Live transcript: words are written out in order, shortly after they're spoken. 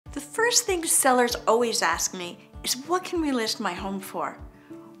The first thing sellers always ask me is, what can we list my home for?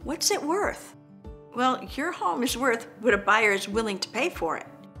 What's it worth? Well, your home is worth what a buyer is willing to pay for it.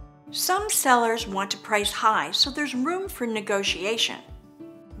 Some sellers want to price high, so there's room for negotiation.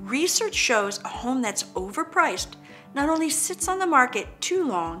 Research shows a home that's overpriced not only sits on the market too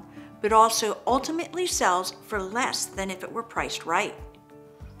long, but also ultimately sells for less than if it were priced right.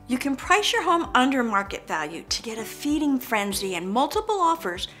 You can price your home under market value to get a feeding frenzy and multiple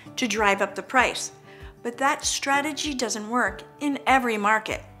offers to drive up the price, but that strategy doesn't work in every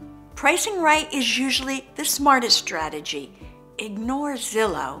market. Pricing right is usually the smartest strategy. Ignore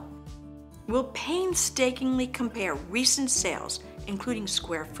Zillow. We'll painstakingly compare recent sales, including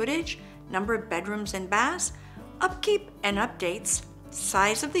square footage, number of bedrooms and baths, upkeep and updates,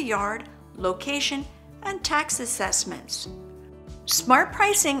 size of the yard, location, and tax assessments. Smart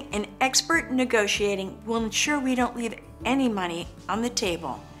pricing and expert negotiating will ensure we don't leave any money on the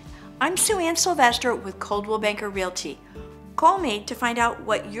table. I'm Sueanne Sylvester with Coldwell Banker Realty. Call me to find out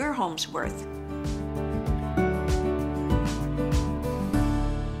what your home's worth.